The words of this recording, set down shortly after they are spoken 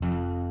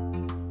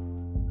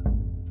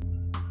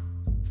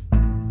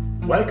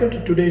Welcome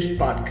to today's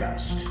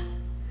podcast.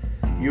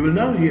 You will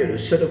now hear a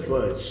set of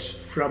words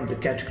from the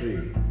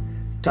category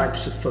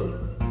Types of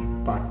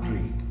Film, Part 3.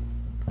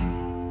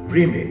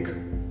 Remake,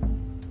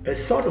 a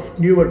sort of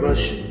newer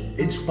version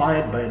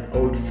inspired by an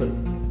old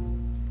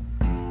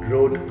film.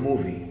 Road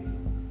movie,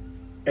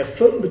 a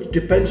film which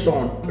depends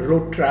on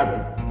road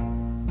travel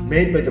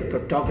made by the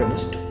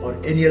protagonist or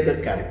any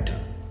other character.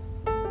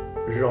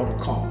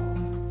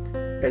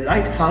 Romcom, a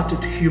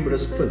light-hearted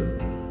humorous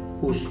film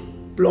whose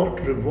plot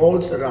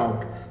revolves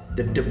around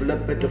the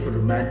development of a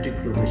romantic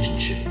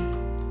relationship.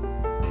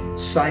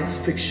 Science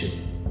fiction,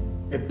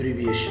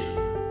 abbreviation,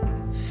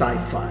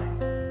 sci-fi,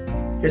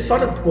 a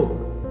sort of book,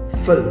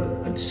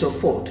 film and so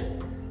forth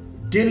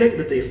dealing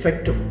with the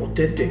effect of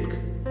authentic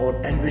or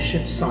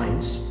envisioned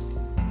science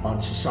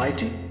on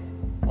society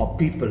or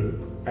people,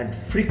 and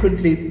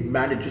frequently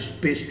manages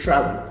space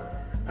travel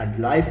and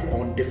life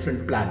on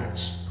different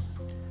planets.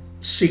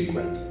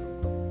 Sequel,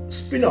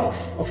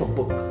 spin-off of a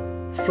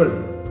book,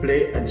 film,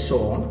 play and so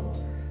on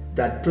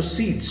that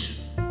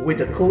proceeds with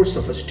the course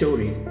of a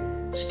story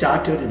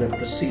started in a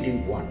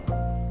preceding one.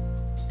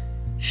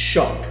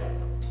 Short,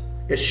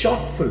 a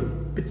short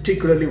film,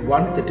 particularly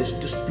one that is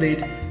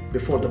displayed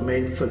before the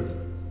main film.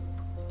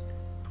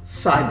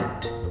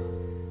 Silent,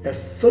 a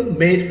film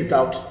made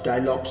without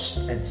dialogues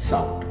and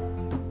sound.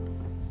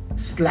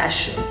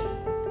 Slasher,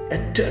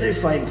 a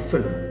terrifying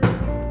film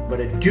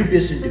where a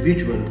dubious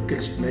individual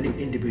kills many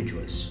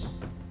individuals.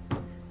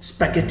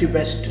 Spaghetti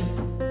western,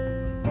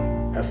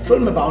 a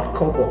film about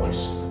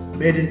cowboys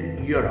made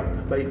in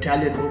Europe by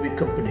Italian movie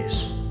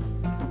companies.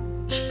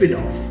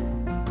 Spin-off,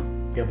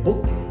 a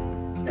book,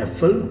 a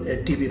film, a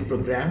TV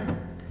program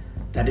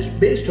that is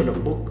based on a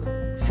book,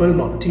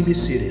 film or TV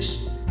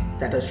series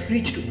that has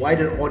reached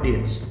wider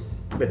audience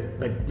with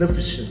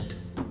magnificent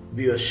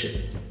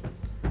viewership.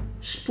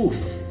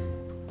 Spoof,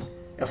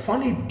 a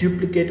funny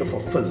duplicate of a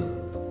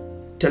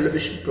film,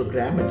 television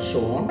program and so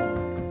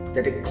on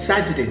that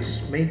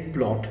exaggerates main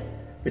plot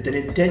with an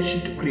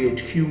intention to create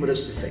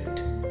humorous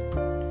effect.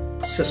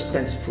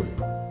 Suspenseful,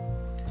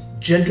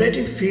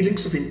 generating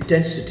feelings of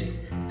intensity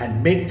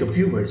and make the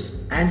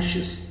viewers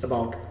anxious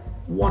about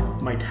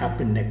what might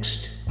happen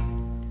next.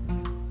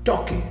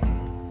 Talkie,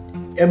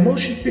 a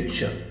motion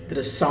picture that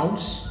has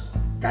sounds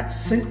that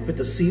sync with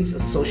the scenes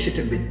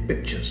associated with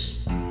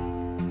pictures.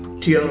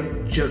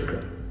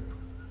 Tear-jerker,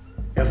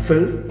 a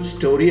film,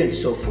 story and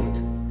so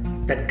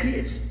forth that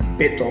creates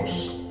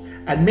pathos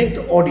and make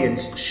the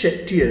audience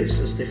shed tears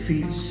as they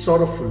feel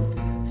sorrowful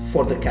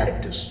for the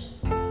characters.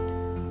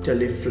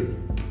 Telefilm,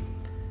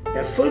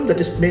 a film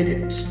that is made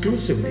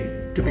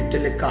exclusively to be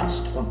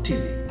telecast on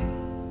TV.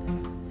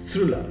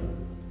 Thriller,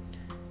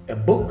 a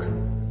book,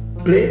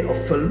 play or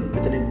film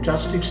with an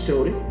interesting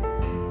story,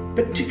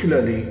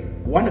 particularly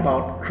one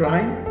about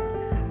crime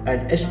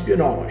and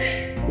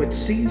espionage with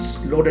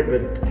scenes loaded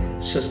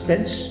with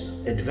suspense,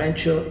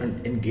 adventure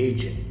and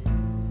engaging.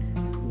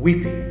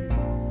 Weepy,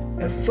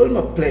 a film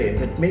or play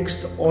that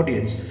makes the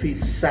audience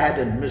feel sad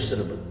and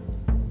miserable.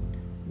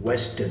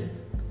 Western,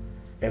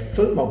 a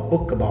film or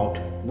book about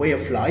way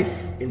of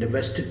life in the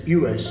Western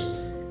US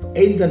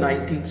in the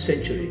 19th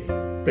century,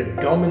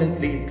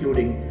 predominantly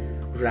including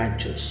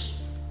ranchers.